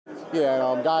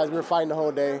Yeah, guys, we were fighting the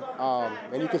whole day,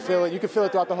 and you could feel it. You could feel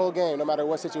it throughout the whole game. No matter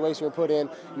what situation we were put in,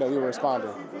 we were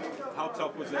responding. How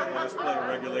tough was that last play of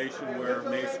regulation where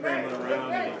May's scrambling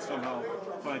around and he somehow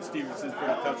finds Stevenson for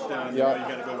a touchdown? Yep.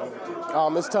 You got to go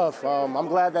overtime. It's tough. I'm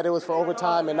glad that it was for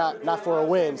overtime and not for a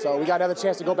win. So we got another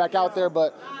chance to go back out there,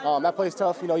 but that play's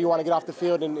tough. You want to get off the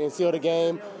field and seal the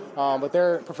game, but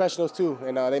they're professionals too,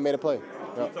 and they made a play.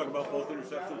 Yep. Can you talk about both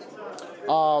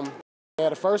interceptions? Yeah,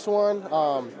 the first one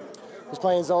was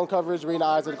playing zone coverage, reading the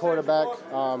eyes of the quarterback,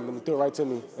 and he threw it right to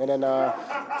me. And then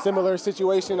similar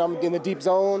situation, I'm in the deep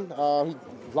zone.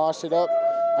 He launched it up.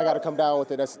 I got to come down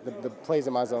with it. That's the plays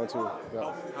in my zone too.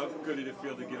 Yeah. How good did it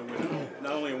feel to get a win?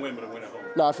 Not only a win, but a win at home.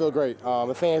 No, I feel great.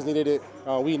 The fans needed it.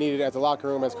 We needed it as a locker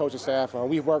room, as coaching staff.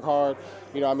 We work hard.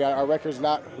 Our record's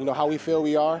not, how we feel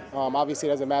we are. Obviously,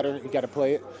 it doesn't matter. You got to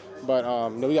play it. But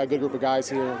we got a good group of guys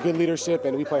here, good leadership,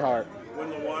 and we play hard. When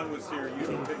LaJuan was here, you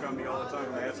don't pick on me all the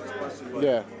time when I ask this question, but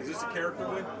yeah. Is this a character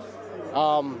win?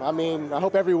 I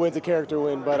hope every win's a character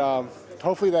win, but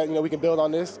hopefully that we can build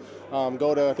on this. I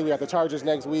think we got the Chargers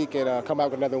next week and come out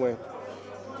with another win.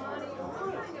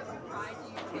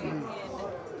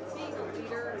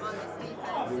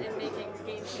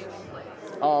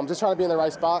 Just trying to be in the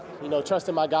right spot,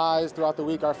 trusting my guys throughout the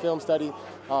week, our film study,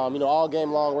 all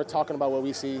game long, we're talking about what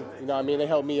we see. They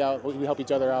help me out, we help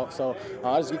each other out. So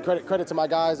I just give credit to my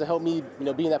guys to help me,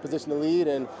 be in that position to lead,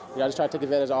 and I just try to take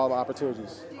advantage of all my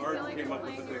opportunities. Do you feel like you're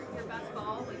playing your best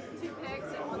ball with 2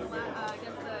 picks and one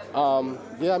against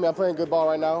the... Yeah, I'm playing good ball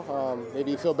right now.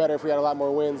 Maybe feel better if we had a lot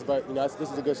more wins, but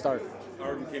this is a good start.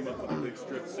 Arden came up with a big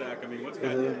strip sack. What's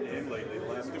gotten into him lately? The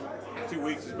last 2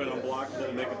 weeks has been unblockable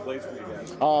and making plays for you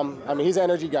guys. He's an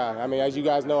energy guy. As you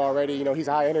guys know already, he's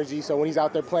high energy. So when he's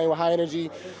out there playing with high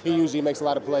energy, he usually makes a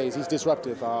lot of plays. He's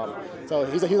disruptive. So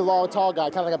he's a long, tall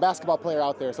guy, kind of like a basketball player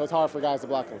out there. So it's hard for guys to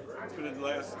block him. It's been the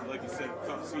last, like you said,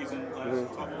 tough season.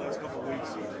 Last couple of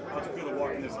weeks. How's it feel to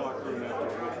walk in this locker room after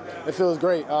a week? It feels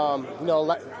great.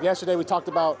 Yesterday we talked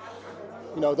about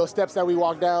those steps that we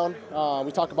walked down,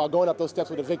 we talked about going up those steps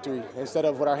with a victory instead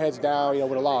of with our heads down,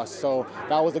 with a loss. So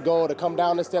that was the goal, to come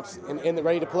down the steps and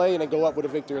ready to play and then go up with a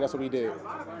victory, and that's what we did.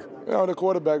 The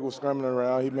quarterback was scrambling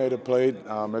around. He made a play.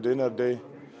 At the end of the day,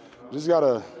 just got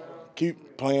to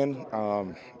keep playing.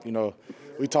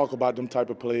 We talk about them type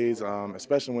of plays,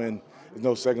 especially when there's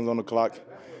no seconds on the clock.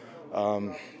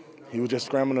 He was just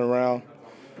scrambling around.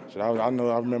 So I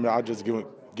remember I just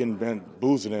getting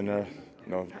boozing in there,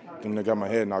 and they got my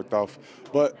head knocked off.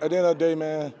 But at the end of the day,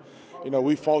 man,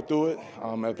 we fought through it.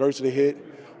 Adversity hit.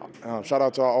 Shout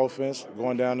out to our offense,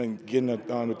 going down and getting the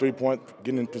 3-point,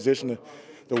 getting in position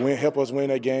to win, help us win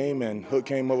that game, and Hook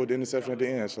came up with the interception at the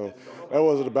end. So that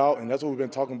was it about, and that's what we've been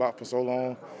talking about for so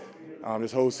long.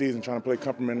 This whole season, trying to play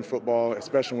complementary football,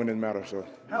 especially when it matters. So.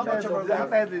 How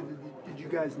badly did you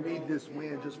guys need this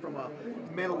win, just from a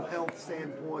mental health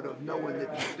standpoint of knowing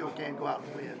that you still can go out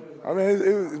and win?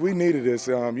 We needed this.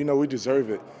 We deserve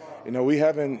it. We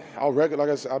haven't, our record,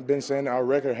 like I've been saying, our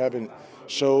record haven't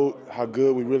showed how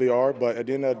good we really are. But at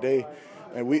the end of the day,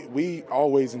 and we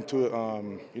always into it.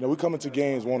 We come into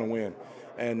games want to win,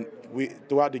 and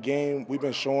throughout the game we've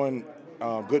been showing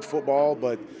good football,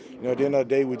 but at the end of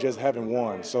the day, we just haven't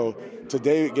won. So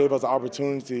today it gave us an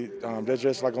opportunity. That's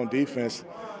just like on defense.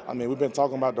 We've been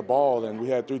talking about the ball, and we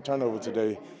had 3 turnovers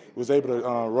today. We was able to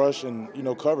rush and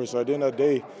cover. So at the end of the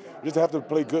day, we just have to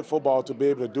play good football to be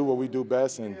able to do what we do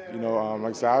best. And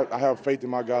like I said, I have faith in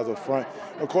my guys up front.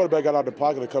 The quarterback got out of the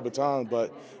pocket a couple of times,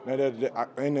 but at the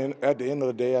end of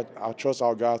the day, I trust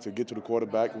our guys to get to the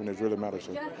quarterback when it really matters.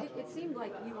 So. Jeff, it seemed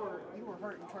like you were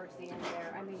hurting towards the end there.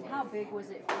 How big was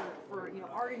it for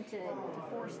Arden to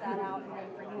force that out, and then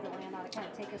for you to land on it, kind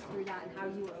of take us through that and how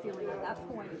you were feeling at that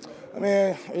point?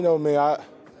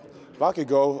 If I could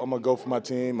go, I'm gonna go for my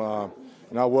team. I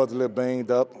was a little banged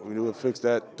up. We would fix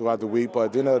that throughout the week, but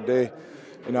at the end of the day,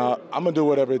 I'm gonna do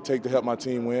whatever it takes to help my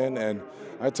team win. And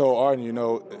I told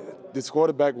Arden, this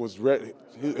quarterback was ready.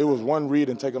 It was one read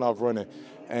and taking off running,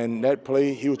 and that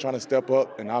play he was trying to step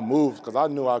up, and I moved because I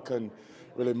knew I couldn't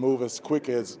really move as quick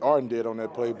as Arden did on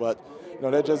that play. But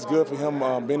that's just good for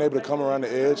him being able to come around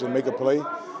the edge and make a play.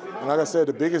 And like I said,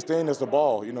 the biggest thing is the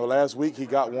ball. Last week he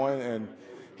got one and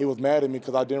he was mad at me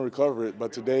because I didn't recover it.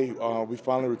 But today we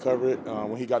finally recovered it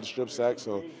when he got the strip sack.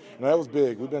 So that was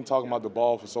big. We've been talking about the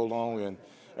ball for so long, and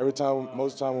most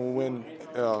of the time when we win,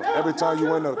 every time you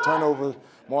win a turnover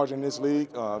margin in this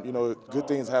league, good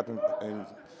things happen. And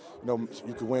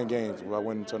you could win games by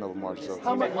winning turnover margin. So.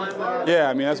 Yeah,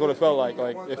 I mean, that's what it felt like.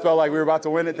 Like, it felt like we were about to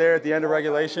win it there at the end of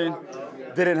regulation.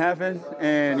 Didn't happen,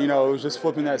 and it was just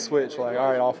flipping that switch. Like,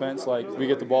 all right, offense, like, we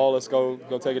get the ball, let's go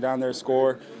take it down there,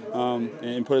 score,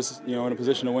 and put us, in a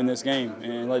position to win this game,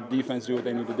 and let defense do what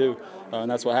they need to do, and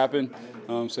that's what happened.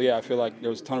 So yeah, I feel like there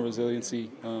was a ton of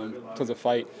resiliency, tons of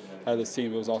fight out of this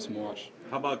team. It was awesome to watch.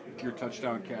 How about your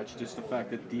touchdown catch? Just the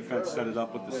fact that defense set it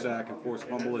up with the sack and forced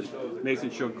fumble, and Mason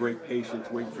showed great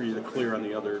patience, waiting for you to clear on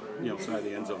the other, side of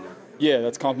the end zone there. Yeah,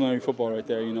 that's complimentary football right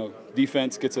there.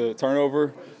 Defense gets a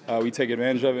turnover, we take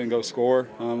advantage of it and go score.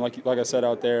 Like I said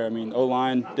out there, I mean,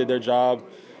 O-line did their job,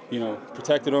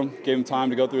 protected him, gave him time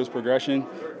to go through his progression,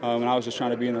 and I was just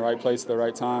trying to be in the right place at the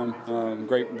right time.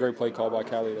 Great play call by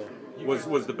Callie there.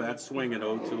 Was the bat swing an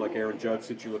ode to like Aaron Judge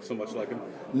since you look so much like him?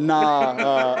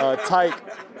 Nah,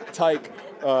 Tyke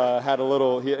had a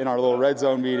little in our little red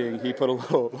zone meeting. He put a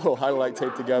little highlight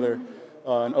tape together,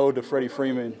 an ode to Freddie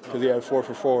Freeman because he had 4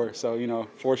 for 4. So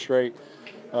 4 straight,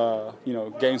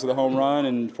 games with a home run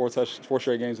and 4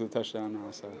 straight games with a touchdown now.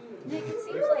 So. Nick, it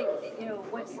seems like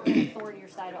what's the thorn in your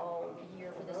side all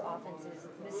year for this offense is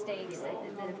mistakes that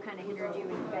have kind of hindered you,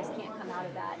 and you guys can't come out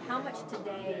of that. How much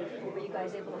today were you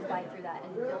guys able to fight through that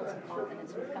and build some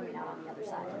confidence with coming out on the other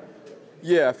side?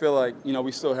 Yeah, I feel like,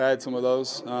 we still had some of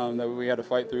those that we had to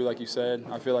fight through, like you said.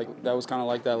 I feel like that was kind of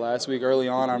like that last week. Early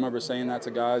on, I remember saying that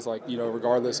to guys, like,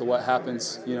 regardless of what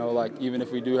happens, like even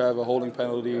if we do have a holding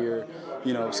penalty or,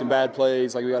 some bad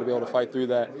plays, like we got to be able to fight through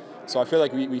that. So I feel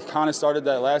like we kind of started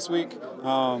that last week,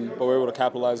 but we're able to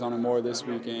capitalize on it more this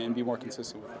week and be more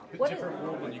consistent with it. Different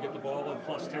world when you get the ball in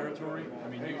plus territory. I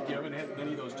mean, you haven't had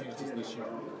any of those chances this year.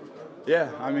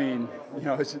 Yeah, I mean,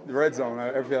 it's the red zone.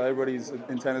 I feel everybody's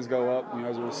antennas go up.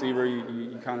 As a receiver,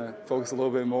 you kind of focus a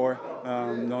little bit more,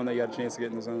 knowing that you got a chance to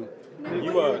get in the zone.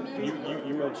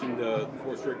 You mentioned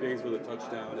 4 straight games with a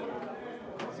touchdown, and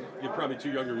you're probably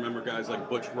too young to remember guys like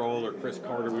Butch Roll or Chris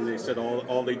Carter when they said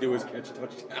all they do is catch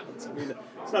touchdowns. I mean,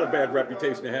 it's not a bad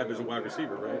reputation to have as a wide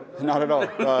receiver, right? Not at all.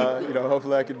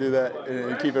 Hopefully I can do that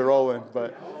and keep it rolling,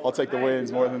 but I'll take the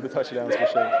wins more than the touchdowns for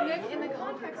sure. Nick, in the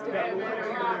context of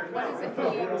what does it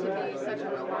mean to be such a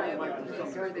reliable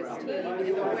piece for this team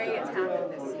in the way it's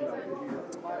happened this season?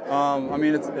 I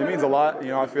mean, it means a lot.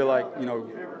 I feel like,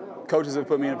 coaches have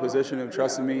put me in a position of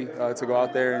trusting me to go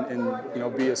out there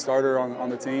and be a starter on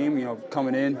the team.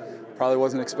 Coming in, probably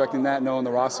wasn't expecting that, knowing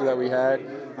the roster that we had.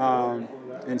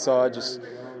 And so I just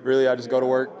go to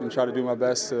work and try to do my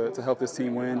best to help this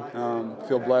team win.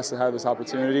 Feel blessed to have this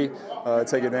opportunity,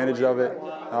 take advantage of it.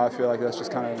 I feel like that's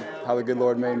just kind of how the good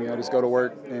Lord made me. I just go to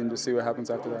work and just see what happens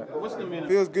after that.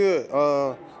 Feels good.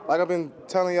 Like I've been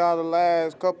telling y'all the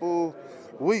last couple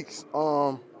weeks,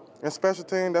 and special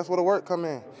team, that's where the work come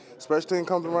in. Special team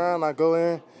comes around, I go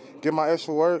in, get my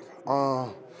extra work,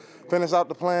 finish out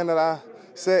the plan that I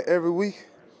set every week,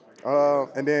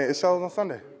 and then it shows on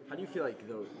Sunday. How do you feel like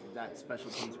that special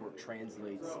teams work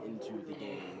translates into the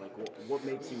game? Like, what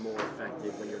makes you more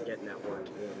effective when you're getting that work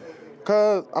in?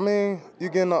 Because, I mean,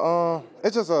 you're getting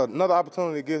it's just another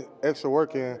opportunity to get extra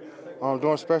work in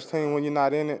during special team when you're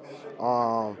not in it.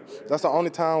 That's the only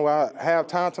time where I have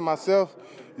time to myself.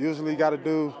 Usually got to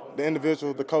do the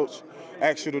individual, the coach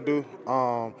asks you to do.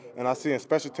 And I see in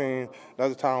special team,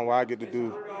 that's the time where I get to do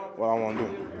what I want to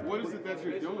do. What is it that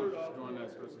you're doing during that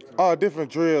special team?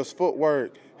 Different drills,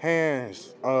 footwork,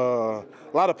 hands, a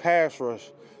lot of pass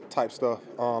rush type stuff,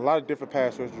 a lot of different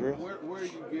pass rush drills. Where are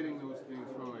you getting those things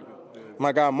from?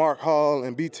 My guy Mark Hall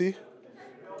and BT.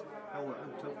 How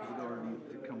tough was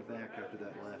it to come back after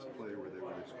that last play where they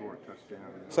were to score a touchdown?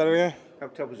 Say that again? How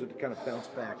tough was it to kind of bounce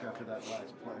back after that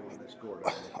last play when they scored?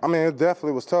 I mean, it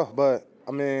definitely was tough, but,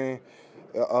 I mean,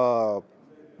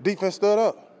 defense stood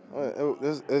up.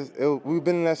 We've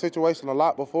been in that situation a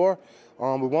lot before.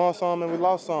 We won some and we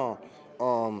lost some.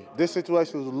 This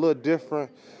situation was a little different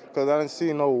because I didn't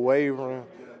see no wavering.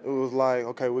 It was like,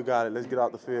 okay, we got it. Let's get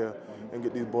out the field and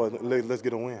get these boys. Let's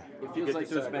get a win. It feels like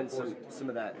there's been some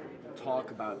of that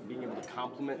talk about being able to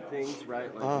complement things,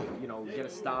 right? Like, get a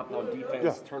stop on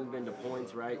defense, turn it into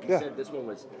points, right? You said this one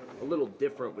was a little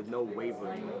different with no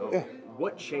wavering.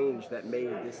 What changed that made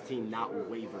this team not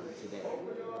waver today?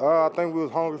 I think we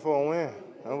was hungry for a win.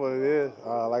 That's what it is.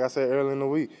 Like I said earlier in the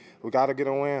week, we got to get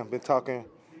a win. Been talking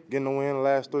getting a win the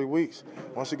last 3 weeks.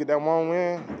 Once you get that one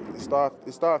win, it start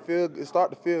to feel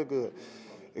good.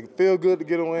 It feel good to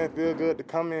get a win. Feel good to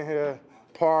come in here,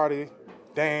 party,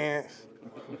 dance,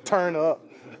 turn up.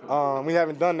 We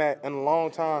haven't done that in a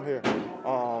long time here.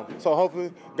 So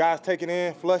hopefully guys take it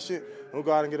in, flush it, and we'll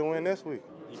go out and get a win this week.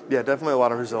 Yeah, definitely a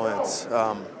lot of resilience.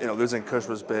 Losing Kush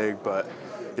was big, but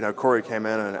Corey came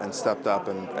in and stepped up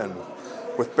and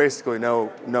with basically no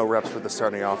reps with the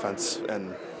starting offense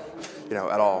and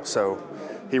at all. So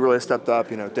he really stepped up.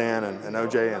 Dan and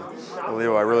OJ and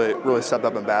Leo, I really stepped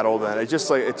up and battled, and it just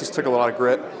took a lot of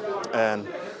grit and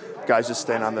guys just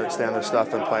staying on their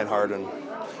stuff and playing hard, and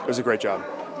it was a great job.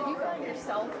 Did you find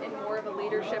yourself in more of a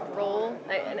leadership role,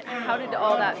 and how did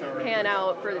all that pan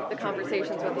out for the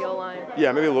conversations with the O-line?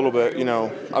 Yeah, maybe a little bit.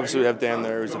 Obviously we have Dan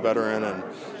there, who's a veteran, and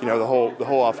the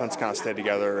whole offense kind of stayed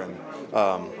together, and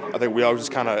I think we all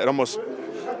just it almost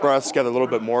brought us together a little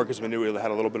bit more because we knew we had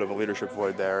a little bit of a leadership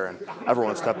void there, and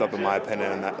everyone stepped up, in my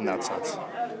opinion, in that sense.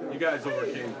 You guys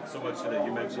overcame so much today.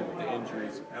 You mentioned the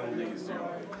injuries, penalties,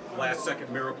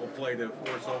 last-second miracle play to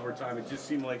force overtime. It just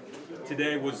seemed like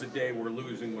today was the day where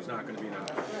losing was not going to be enough.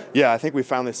 Yeah, I think we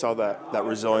finally saw that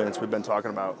resilience we've been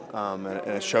talking about, and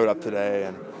it showed up today.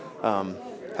 And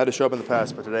had to show up in the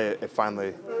past, but today it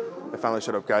finally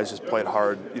showed up. Guys just played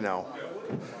hard,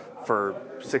 for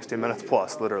 60 minutes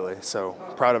plus, literally. So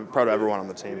proud of everyone on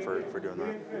the team for doing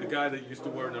that. The guy that used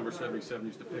to wear number 77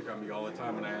 used to pick on me all the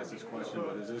time when I asked this question,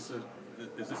 but is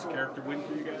this a character win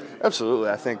for you guys?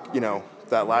 Absolutely. I think,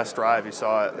 that last drive, you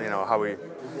saw it, how we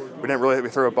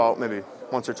threw a ball maybe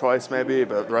once or twice maybe,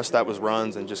 but the rest of that was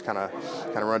runs and just kind of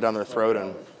run down their throat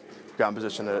and got in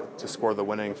position to score the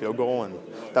winning field goal, and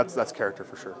that's character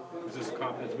for sure. Is this a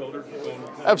confidence builder?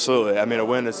 Absolutely. I mean, a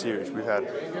win is huge. We've had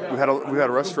a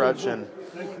rough stretch, and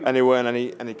any win,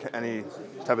 any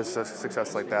type of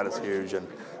success like that is huge, and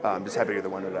I'm just happy to get the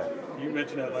win today. You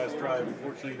mentioned that last drive.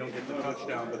 Unfortunately, you don't get the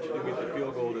touchdown, but you do get the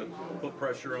field goal to put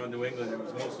pressure on New England. It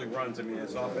was mostly runs. I mean,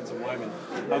 as offensive linemen,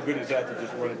 how good is that to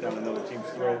just run it down another team's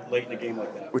throat late in a game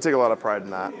like that? We take a lot of pride in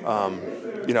that.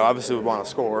 Obviously we want to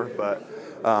score, but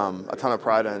a ton of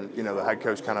pride in the head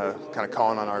coach kind of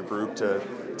calling on our group to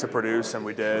produce, and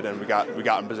we did, and we got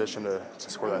in position to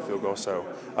score that field goal. So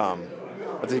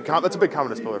that's a big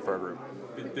confidence builder for our group.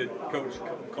 Did coach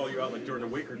call you out during the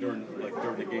week or during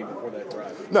the game before that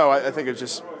drive? No, I think it's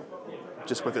just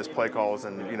with his play calls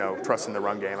and trusting the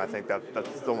run game. I think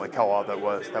that's the only call out that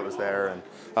was there,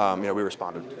 and we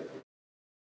responded.